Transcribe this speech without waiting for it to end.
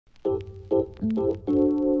Well,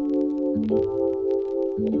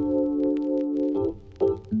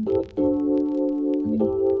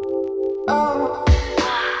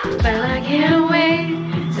 I can't wait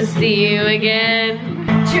to see you again. 2,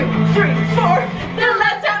 3, 4. The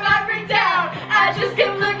last time I break down, I just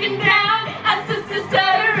kept looking down. I just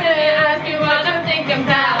stuttering, ask you what I'm thinking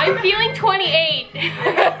about. I'm feeling 28.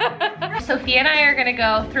 Sophia and I are gonna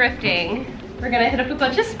go thrifting. We're gonna hit up a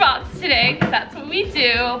bunch of spots today, because that's what we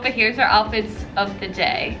do. But here's our outfits of the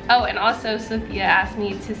day. Oh, and also Sophia asked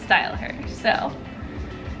me to style her, so.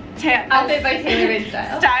 Outfit by Taylor Made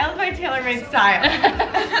Style. Styled by Taylor Made Style.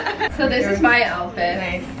 So this is my outfit.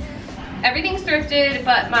 Nice. Everything's thrifted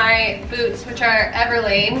but my boots, which are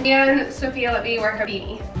Everlane. And Sophia let me wear her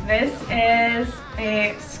beanie. This is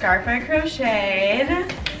a scarf I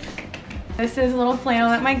crocheted. This is a little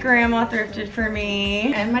flannel that my grandma thrifted for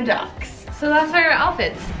me. And my ducks. So that's our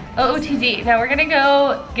outfits. OOTD. Now we're gonna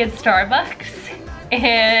go get Starbucks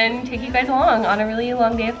and take you guys along on a really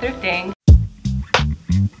long day of thrifting.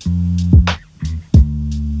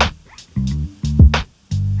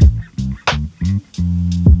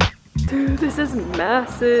 Dude, this is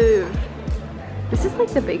massive. This is like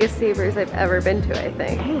the biggest Savers I've ever been to, I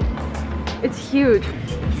think. It's huge.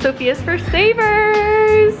 Sophia's first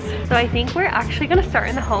Savers. So I think we're actually gonna start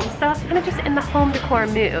in the home stuff, kind of just in the home decor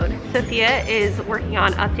mood. Sophia is working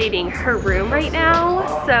on updating her room right now,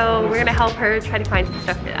 so we're gonna help her try to find some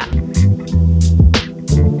stuff to that.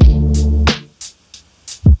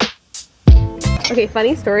 Okay,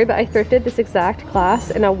 funny story, but I thrifted this exact glass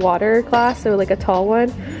in a water glass, so like a tall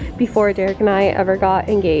one, before Derek and I ever got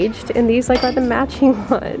engaged. And these like are the matching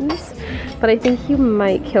ones. But I think you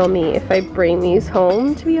might kill me if I bring these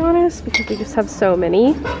home, to be honest, because we just have so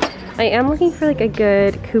many. I am looking for like a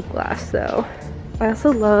good coupe glass though. I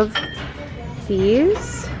also love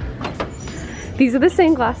these. These are the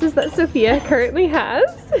same glasses that Sophia currently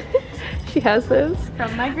has. She has those.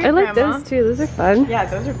 From my great I like grandma. those too, those are fun. Yeah,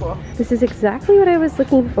 those are cool. This is exactly what I was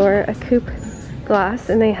looking for, a coupe glass,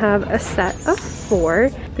 and they have a set of 4.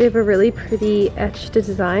 They have a really pretty etched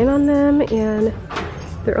design on them, and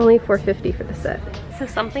they're only $4.50 for the set. So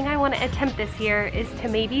something I want to attempt this year is to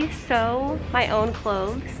maybe sew my own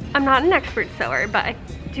clothes. I'm not an expert sewer, but I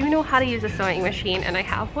do know how to use a sewing machine, and I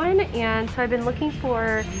have one, and so I've been looking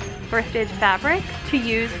for thrifted fabric to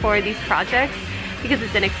use for these projects because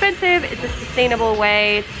it's inexpensive, it's a sustainable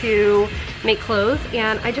way to make clothes,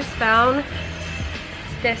 and I just found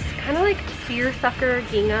this kind of like seersucker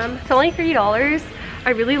gingham. It's only $3.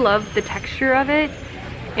 I really love the texture of it,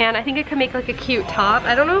 and I think it could make like a cute top.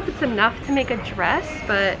 I don't know if it's enough to make a dress,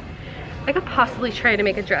 but I could possibly try to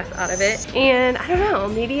make a dress out of it. And I don't know,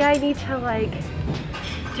 maybe I need to like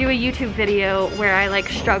do a YouTube video where I like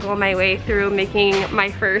struggle my way through making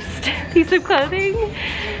my first piece of clothing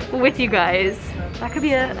with you guys. That could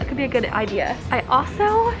be a good idea. I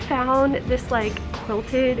also found this like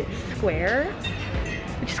quilted square,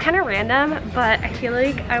 which is kind of random, but I feel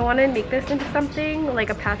like I want to make this into something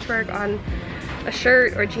like a patchwork on a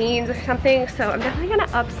shirt or jeans or something. So I'm definitely gonna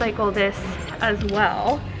upcycle this as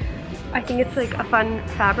well. I think it's like a fun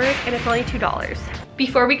fabric, and it's only $2.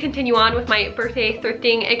 Before we continue on with my birthday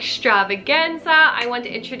thrifting extravaganza, I want to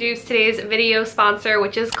introduce today's video sponsor,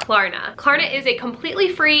 which is Klarna. Klarna is a completely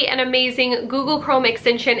free and amazing Google Chrome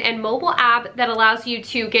extension and mobile app that allows you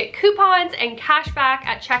to get coupons and cash back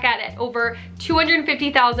at checkout at over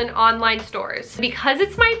 250,000 online stores. Because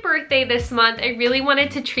it's my birthday this month, I really wanted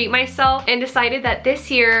to treat myself and decided that this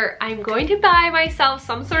year I'm going to buy myself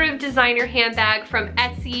some sort of designer handbag from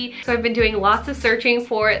Etsy. So I've been doing lots of searching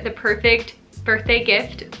for the perfect birthday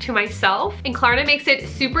gift to myself, and Klarna makes it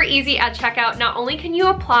super easy at checkout. Not only can you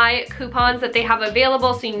apply coupons that they have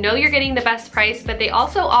available so you know you're getting the best price, but they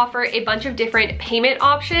also offer a bunch of different payment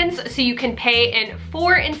options, so you can pay in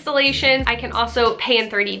 4 installations. I can also pay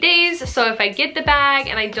in 30 days, so if I get the bag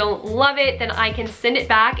and I don't love it, then I can send it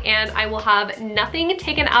back and I will have nothing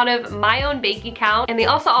taken out of my own bank account. And they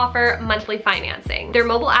also offer monthly financing. Their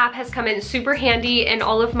mobile app has come in super handy in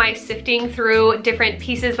all of my sifting through different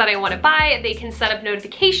pieces that I want to buy. They can set up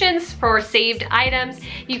notifications for saved items.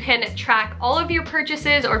 You can track all of your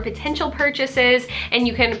purchases or potential purchases, and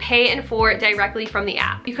you can pay in full directly from the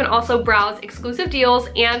app. You can also browse exclusive deals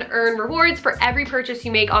and earn rewards for every purchase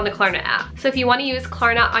you make on the Klarna app. So if you want to use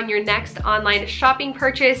Klarna on your next online shopping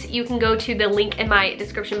purchase, you can go to the link in my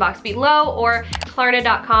description box below or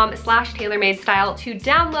klarna.com/tailormadestyle to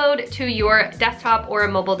download to your desktop or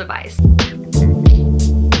a mobile device.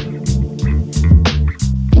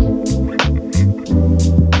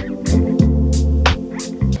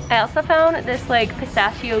 I also found this like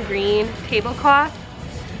pistachio green tablecloth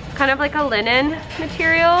kind of like a linen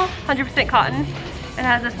material, 100% cotton. It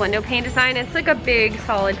has this window pane design. It's like a big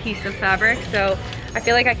solid piece of fabric, so I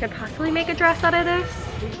feel like I could possibly make a dress out of this.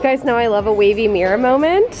 You guys know I love a wavy mirror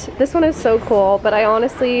moment. This one is so cool, but I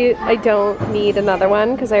don't need another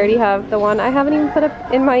one because I already have the one I haven't even put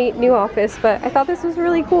up in my new office, but I thought this was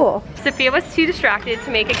really cool. Sophia was too distracted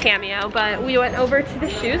to make a cameo, but we went over to the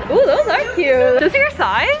shoes. Ooh, those are cute. Those are your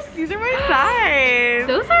size? These are my size.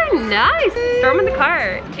 Those are nice. Throw them in the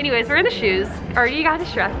cart. Anyways, we're in the shoes. Already got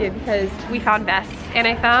distracted because we found vests, and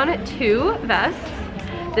I found 2 vests.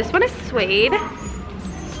 This one is suede.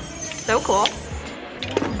 So cool.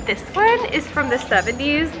 This one is from the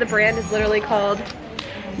 70s. The brand is literally called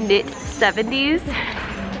Knit 70s.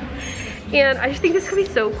 And I just think this could be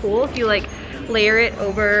so cool if you like layer it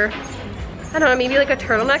over, I don't know, maybe like a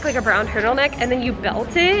turtleneck, like a brown turtleneck, and then you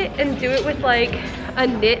belt it and do it with like a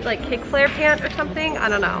knit like kick flare pant or something. I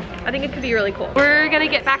don't know. I think it could be really cool. We're gonna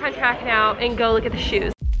get back on track now and go look at the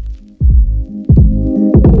shoes.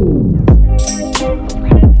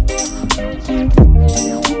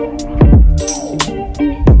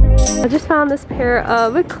 I just found this pair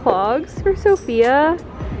of clogs for Sophia.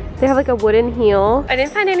 They have like a wooden heel. I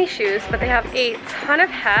didn't find any shoes, but they have a ton of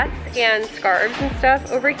hats and scarves and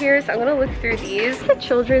stuff over here, so I'm gonna look through these. The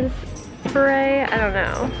children's beret, I don't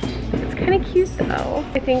know. It's kind of cute though.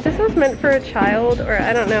 I think this was meant for a child, or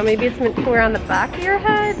I don't know, maybe it's meant to wear on the back of your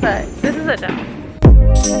head, but this is a no.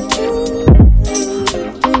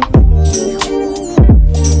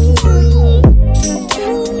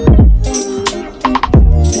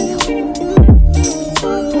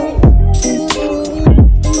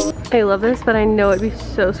 I love this, but I know it'd be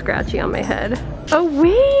so scratchy on my head. Oh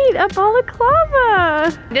wait, a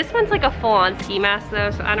balaclava! This one's like a full-on ski mask though,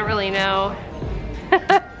 so I don't really know.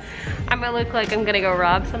 I'm gonna look like I'm gonna go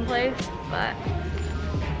rob someplace, but...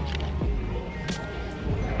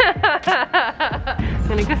 I'm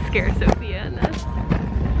gonna go scare Sophia in this.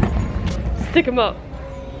 Stick him up.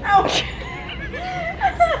 Ouch!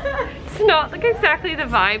 It's not like exactly the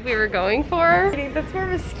vibe we were going for. I think that's more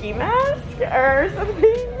of a ski mask or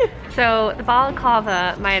something. So the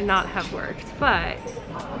balaclava might not have worked, but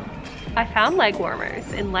I found leg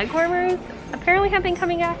warmers, and leg warmers apparently have been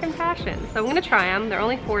coming back in fashion. So I'm gonna try them. They're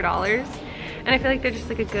only $4, and I feel like they're just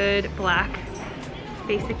like a good black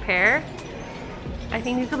basic pair. I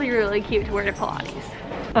think these will be really cute to wear to Pilates.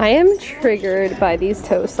 I am triggered by these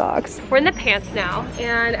toe socks. We're in the pants now,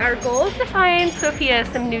 and our goal is to find Sophia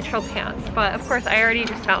some neutral pants, but of course I already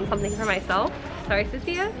just found something for myself. Sorry,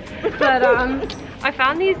 Sophia. But I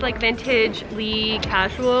found these like vintage Lee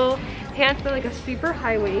casual pants. They're like a super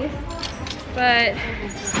high waist, but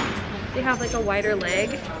they have like a wider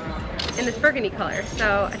leg in this burgundy color.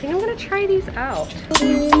 So I think I'm gonna try these out.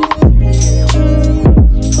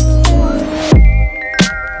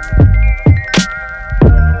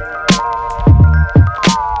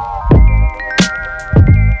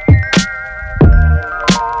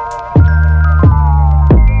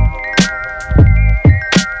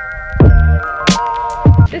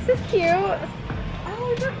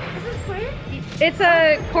 It's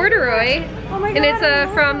a corduroy, oh my God, and it's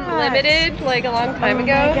from Limited, like a long time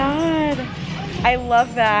ago. Oh my God, I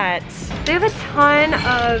love that. They have a ton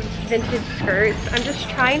of vintage skirts. I'm just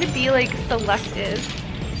trying to be like selective.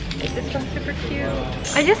 Like this one's super cute.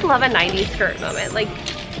 I just love a 90s skirt moment. Like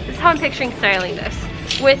this is how I'm picturing styling this.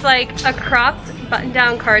 With like a cropped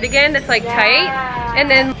button-down cardigan that's like tight, and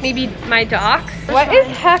then maybe my docks. What is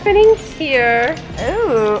happening here?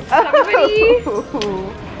 Ooh. Somebody.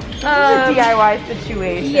 This is a DIY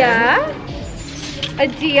situation. Yeah. A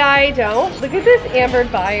DI don't. Look at this Amber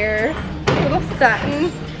Buyer. Little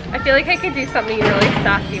satin. I feel like I could do something really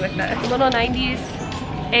sassy with this. Little 90s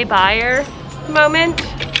A Buyer moment.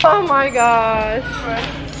 Oh my gosh.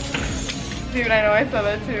 Dude, I know I saw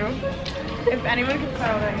that too. If anyone can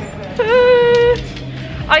style that, you could.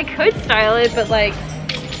 I could style it, but like,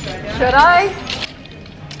 should I?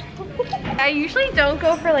 I usually don't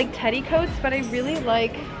go for like teddy coats, but I really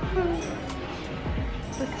like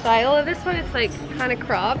the style of this one. It's like kind of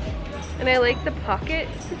cropped, and I like the pocket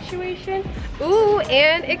situation. Ooh,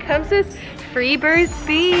 and it comes with free Burt's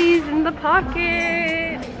Bees in the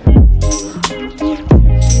pocket.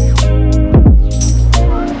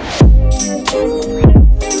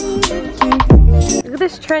 Look at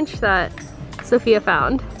this trench that Sophia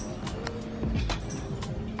found.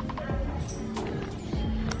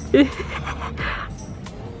 I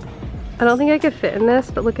don't think I could fit in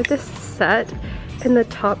this, but look at this set. And the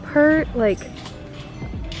top part like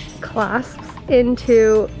clasps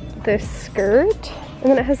into this skirt,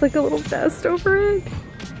 and then it has like a little vest over it.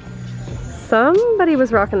 somebody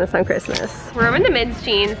was rocking this on Christmas. We're in the men's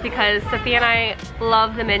jeans because Sophia and I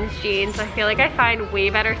love the men's jeans. I feel like I find way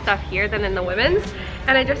better stuff here than in the women's.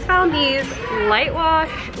 And I just found these light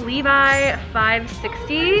wash Levi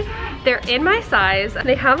 560. They're in my size.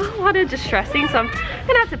 They have a lot of distressing, so I'm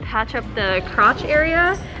gonna have to patch up the crotch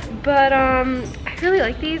area. But I really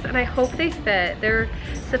like these and I hope they fit. They're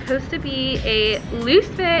supposed to be a loose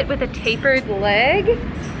fit with a tapered leg.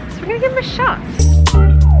 So we're gonna give them a shot.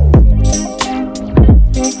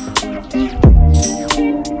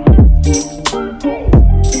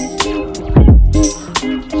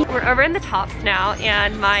 We're over in the tops now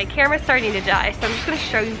and my camera's starting to die, so I'm just gonna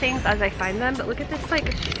show you things as I find them. But look at this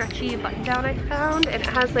like stretchy button down I found, and it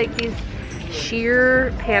has like these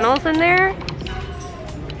sheer panels in there.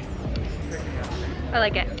 I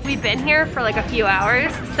like it. We've been here for like a few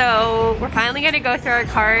hours, so we're finally gonna go through our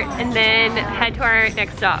cart and then head to our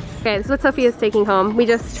next stop. Okay, this is what Sophia's taking home. We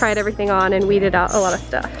just tried everything on and weeded out a lot of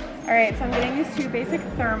stuff. All right, so I'm getting these two basic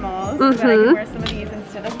thermals so that I can wear some of these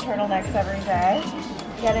instead of turtlenecks every day.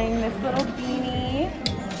 Getting this little beanie,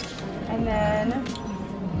 and then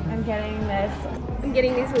I'm getting this. I'm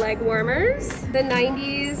getting these leg warmers, the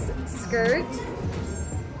 90s skirt,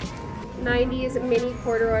 90s mini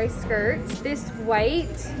corduroy skirt, this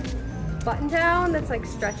white button down that's like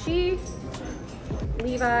stretchy,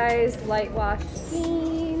 Levi's light wash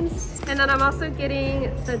jeans, and then I'm also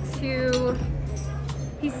getting the 2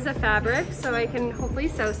 pieces of fabric so I can hopefully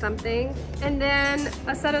sew something, and then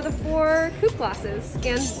a set of the 4 coupe glasses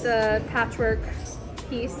and the patchwork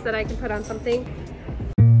piece that I can put on something.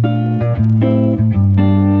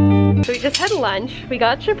 So we just had lunch. We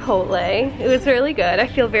got Chipotle. It was really good. I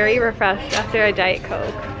feel very refreshed after a Diet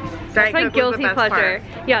Coke. That's my guilty pleasure.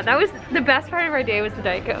 Yeah, that was the best part of our day, was the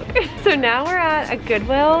Diet Coke. So now we're at a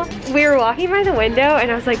Goodwill. We were walking by the window and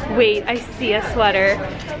I was like, wait, I see a sweater.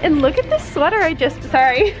 And look at this sweater I just,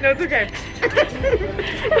 sorry. No, it's okay.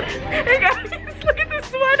 Hey guys, look at this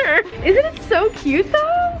sweater. Isn't it so cute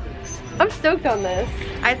though? I'm stoked on this.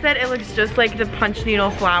 I said it looks just like the punch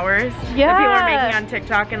needle flowers that Yeah. people are making on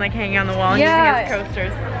TikTok and like hanging on the wall and using as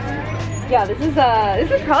coasters. Yeah, this is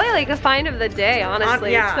probably like a find of the day,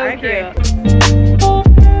 honestly. Yeah, so I cute.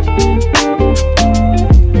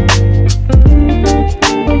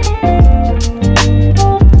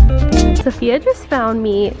 Sophia just found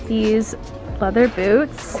me these leather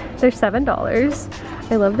boots. They're $7.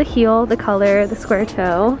 I love the heel, the color, the square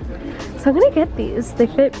toe. So I'm gonna get these. They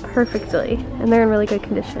fit perfectly and they're in really good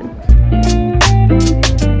condition.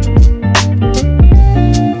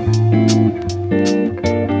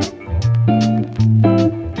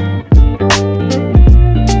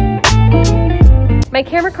 My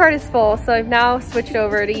camera card is full, so I've now switched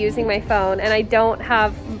over to using my phone, and I don't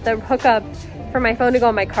have the hookup for my phone to go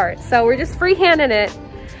on my cart. So we're just freehanding it.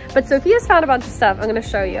 But Sophia's found a bunch of stuff I'm gonna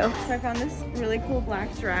show you. So I found this really cool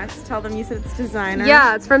black dress. Tell them you said it's designer.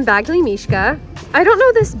 Yeah, it's from Bagley Mishka. I don't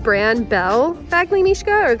know this brand Bell Bagley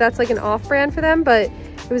Mishka, or that's like an off brand for them, but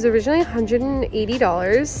it was originally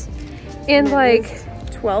 $180. And like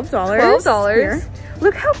 $12. Here.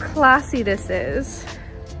 Look how classy this is.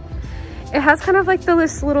 It has kind of like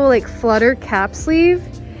this little like flutter cap sleeve.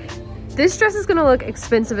 This dress is gonna look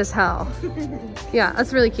expensive as hell. Yeah,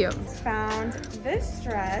 that's really cute. Found this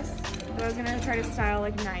dress that I was gonna try to style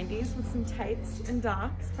like 90s with some tights and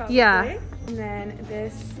docks probably. Yeah. And then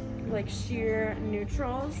this like sheer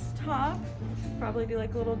neutrals top, probably do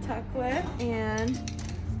like a little tuck with, and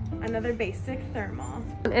another basic thermal.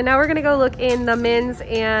 And now we're gonna go look in the men's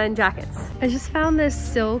and jackets. I just found this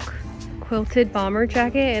silk quilted bomber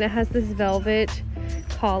jacket and it has this velvet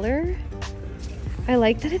collar. I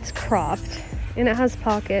like that it's cropped and it has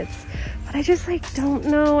pockets, but I just like don't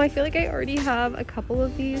know. I feel like I already have a couple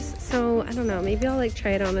of these, so I don't know. Maybe I'll like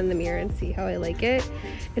try it on in the mirror and see how I like it.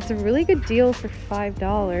 It's a really good deal for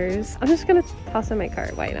 $5. I'm just gonna toss in my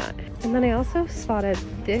cart, why not? And then I also spotted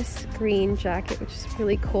this green jacket, which is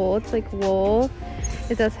really cool. It's like wool.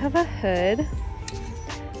 It does have a hood,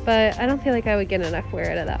 but I don't feel like I would get enough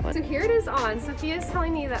wear out of that one. So here it is on. Sophia's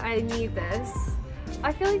telling me that I need this.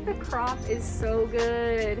 I feel like the crop is so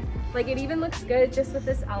good. Like it even looks good just with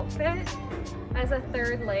this outfit as a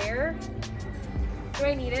third layer. Do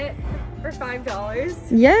I need it for $5?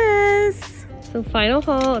 Yes! So final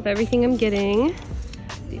haul of everything I'm getting.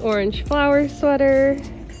 The orange flower sweater.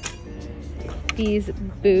 These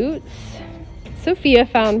boots Sophia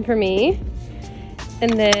found for me.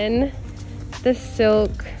 And then the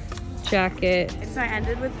silk jacket. So I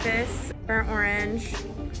ended with this burnt orange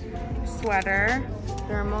sweater,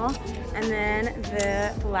 thermal, and then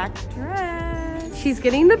the black dress. She's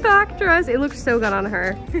getting the back dress. It looks so good on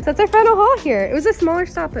her. So that's our final haul here. It was a smaller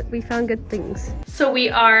stop, but we found good things. So we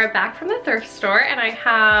are back from the thrift store and I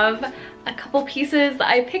have a couple pieces that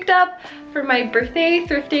I picked up for my birthday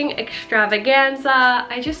thrifting extravaganza.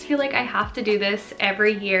 I just feel like I have to do this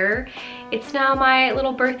every year. It's now my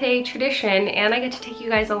little birthday tradition and I get to take you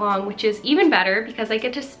guys along, which is even better because I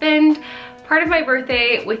get to spend part of my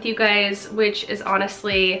birthday with you guys, which is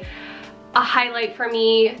honestly a highlight for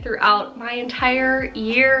me throughout my entire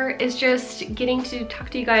year, is just getting to talk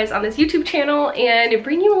to you guys on this YouTube channel and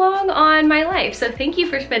bring you along on my life. So thank you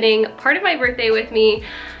for spending part of my birthday with me.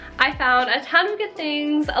 I found a ton of good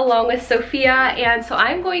things along with Sophia, and so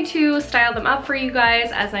I'm going to style them up for you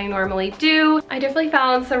guys as I normally do. I definitely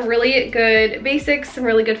found some really good basics, some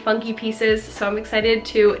really good funky pieces, so I'm excited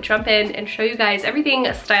to jump in and show you guys everything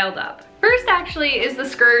styled up. First actually is the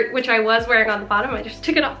skirt, which I was wearing on the bottom. I just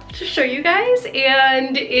took it off to show you guys,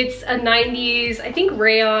 and it's a 90s, I think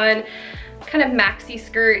rayon, kind of maxi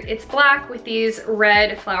skirt. It's black with these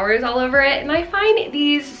red flowers all over it, and I find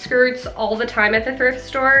these skirts all the time at the thrift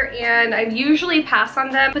store and I usually pass on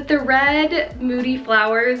them, but the red moody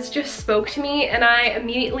flowers just spoke to me and I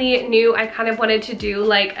immediately knew I kind of wanted to do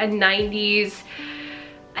like a 90s,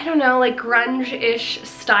 I don't know, like grunge-ish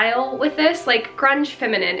style with this. Like grunge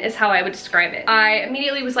feminine is how I would describe it. I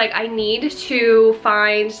immediately was like, I need to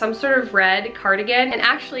find some sort of red cardigan. And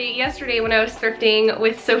actually yesterday when I was thrifting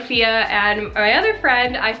with Sophia and my other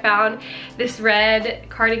friend, I found this red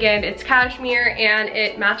cardigan. It's cashmere and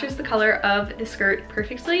it matches the color of the skirt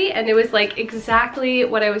perfectly. And it was like exactly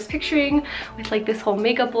what I was picturing with like this whole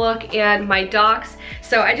makeup look and my docs.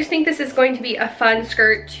 So I just think this is going to be a fun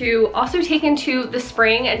skirt to also take into the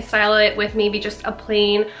spring and style it with maybe just a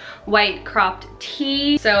plain white cropped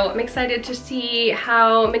tee. So I'm excited to see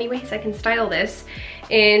how many ways I can style this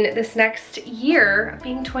in this next year of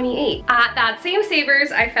being 28. At that same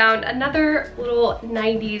Savers, I found another little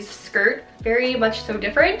 90s skirt, very much so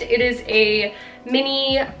different. It is a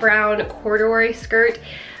mini brown corduroy skirt,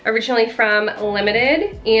 originally from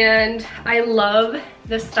Limited, and I love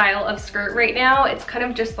this style of skirt right now. It's kind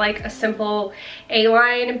of just like a simple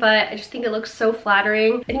A-line, but I just think it looks so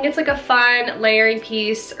flattering. I think it's like a fun layering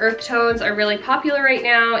piece. Earth tones are really popular right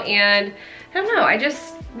now, and I don't know, I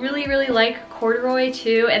just really like corduroy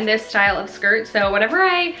too and this style of skirt. So whenever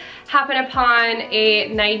I happen upon a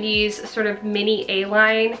 90s sort of mini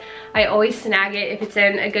A-line, I always snag it if it's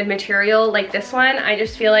in a good material like this one. I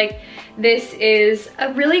just feel like this is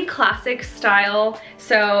a really classic style,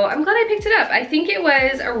 so I'm glad I picked it up. I think it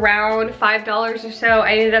was around $5 or so.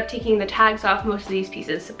 I ended up taking the tags off most of these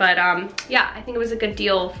pieces, but yeah, I think it was a good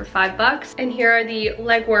deal for $5. And here are the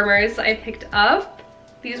leg warmers I picked up.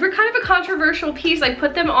 These were kind of a controversial piece. I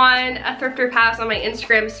put them on a thrift or pass on my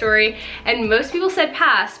Instagram story and most people said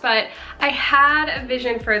pass, but I had a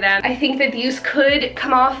vision for them. I think that these could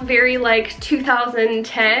come off very like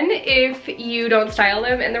 2010 if you don't style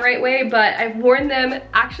them in the right way, but I've worn them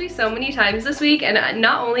actually so many times this week, and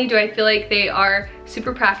not only do I feel like they are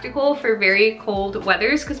super practical for very cold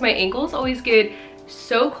weathers because my ankles always get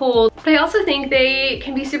so cold, but I also think they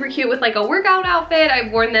can be super cute with like a workout outfit.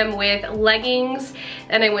 I've worn them with leggings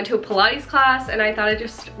and I went to a Pilates class and I thought it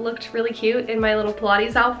just looked really cute in my little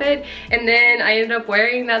Pilates outfit, and then I ended up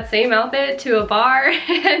wearing that same outfit to a bar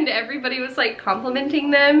and everybody was like complimenting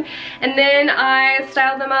them. And then I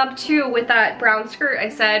styled them up too with that brown skirt I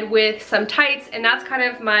said with some tights, and that's kind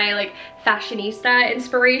of my like fashionista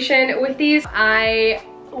inspiration with these. I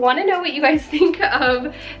want to know what you guys think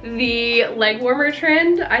of the leg warmer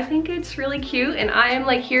trend. I think it's really cute and I am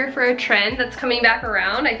like here for a trend that's coming back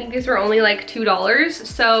around. I think these were only like $2,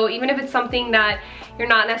 so even if it's something that you're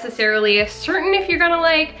not necessarily certain if you're gonna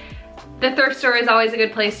like, the thrift store is always a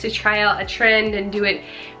good place to try out a trend and do it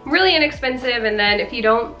really inexpensive, and then if you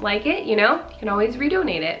don't like it, you know, you can always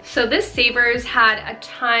redonate it. So this Savers had a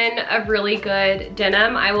ton of really good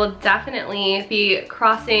denim. I will definitely be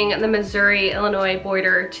crossing the Missouri-Illinois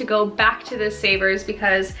border to go back to this Savers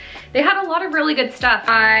because they had a lot of really good stuff.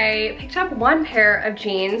 I picked up one pair of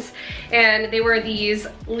jeans and they were these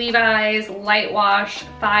Levi's Light Wash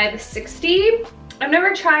 560. I've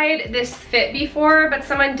never tried this fit before, but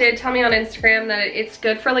someone did tell me on Instagram that it's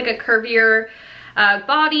good for like a curvier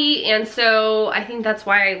body, and so I think that's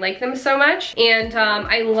why I like them so much. And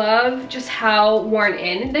I love just how worn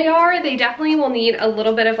in they are. They definitely will need a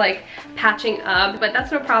little bit of like patching up, but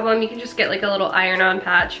that's no problem. You can just get like a little iron-on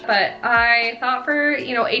patch. But I thought for,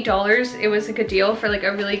 you know, $8 it was a good deal for like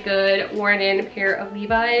a really good worn-in pair of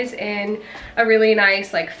Levi's and a really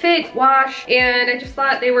nice like fit wash, and I just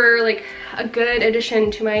thought they were like a good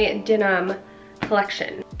addition to my denim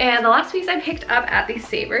collection. And the last piece I picked up at the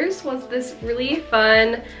Savers was this really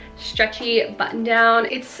fun stretchy button down.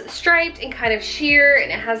 It's striped and kind of sheer,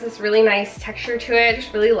 and it has this really nice texture to it. I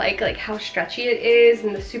just really like how stretchy it is,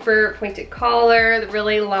 and the super pointed collar, the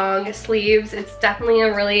really long sleeves. It's definitely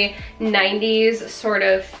a really 90s sort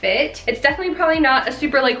of fit. It's definitely probably not a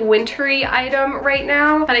super wintry item right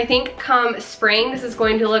now, but I think come spring this is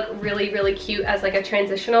going to look really, really cute as a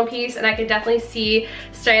transitional piece, and I could definitely see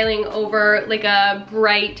styling over a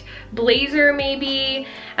bright blazer maybe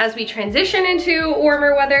as we transition into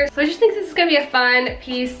warmer weather. So I just think this is gonna be a fun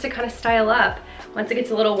piece to kind of style up once it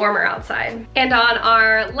gets a little warmer outside. And on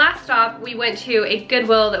our last stop, we went to a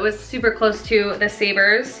Goodwill that was super close to the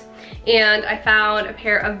Savers, and I found a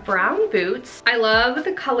pair of brown boots. I love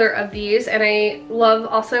the color of these, and I love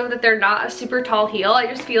also that they're not a super tall heel. I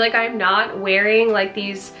just feel like I'm not wearing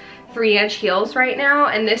these 3-inch heels right now,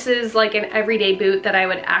 and this is an everyday boot that I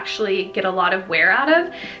would actually get a lot of wear out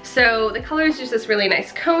of. So the color is just this really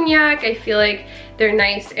nice cognac. I feel like they're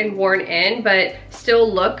nice and worn in, but still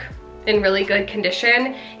look in really good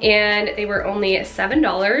condition, and they were only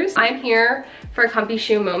 $7. I'm here for a comfy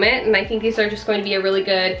shoe moment, and I think these are just going to be a really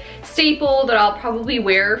good staple that I'll probably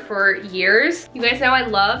wear for years. You guys know I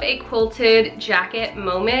love a quilted jacket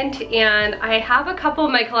moment, and I have a couple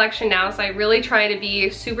in my collection now, so I really try to be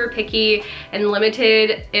super picky and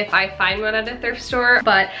limited if I find one at a thrift store.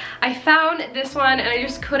 But I found this one and I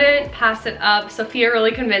just couldn't pass it up. Sophia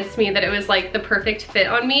really convinced me that it was the perfect fit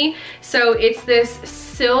on me. So it's this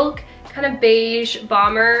silk kind of beige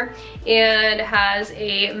bomber and has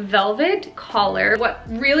a velvet collar. What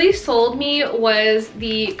really sold me was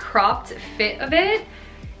the cropped fit of it.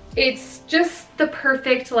 It's just the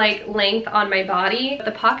perfect length on my body.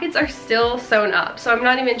 The pockets are still sewn up, so I'm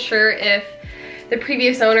not even sure if the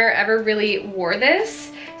previous owner ever really wore this.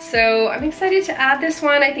 So I'm excited to add this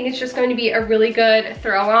one. I think it's just going to be a really good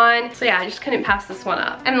throw on. So yeah, I just couldn't pass this one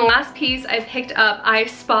up. And the last piece I picked up, I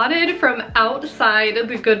spotted from outside of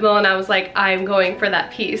the Goodwill, and I was like, I'm going for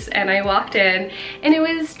that piece. And I walked in and it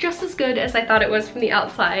was just as good as I thought it was from the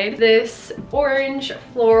outside. This orange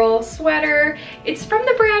floral sweater. It's from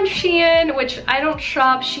the brand Shein, which I don't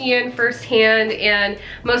shop Shein firsthand, and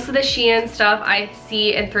most of the Shein stuff I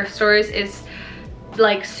see in thrift stores is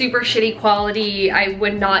super shitty quality. I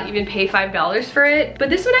would not even pay $5 for it, but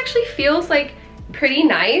this one actually feels pretty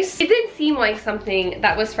nice. It didn't seem like something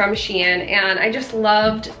that was from Shein, and I just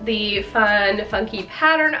loved the fun, funky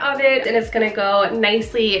pattern of it, and it's gonna go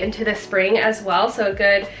nicely into the spring as well, so a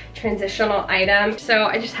good transitional item. So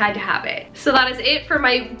I just had to have it. So that is it for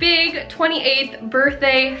my big 28th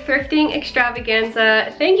birthday thrifting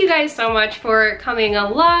extravaganza. Thank you guys so much for coming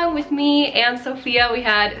along with me and Sophia. We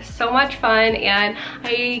had so much fun, and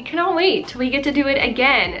I cannot wait till we get to do it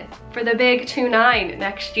again for the big 2-9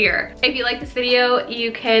 next year. If you like this video,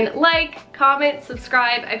 you can comment,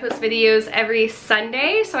 subscribe. I post videos every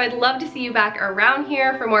Sunday, so I'd love to see you back around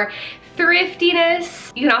here for more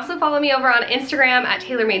thriftiness. You can also follow me over on Instagram at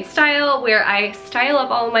TaylorMadeStyle, where I style up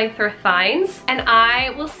all of my thrift finds, and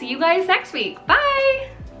I will see you guys next week.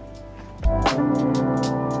 Bye!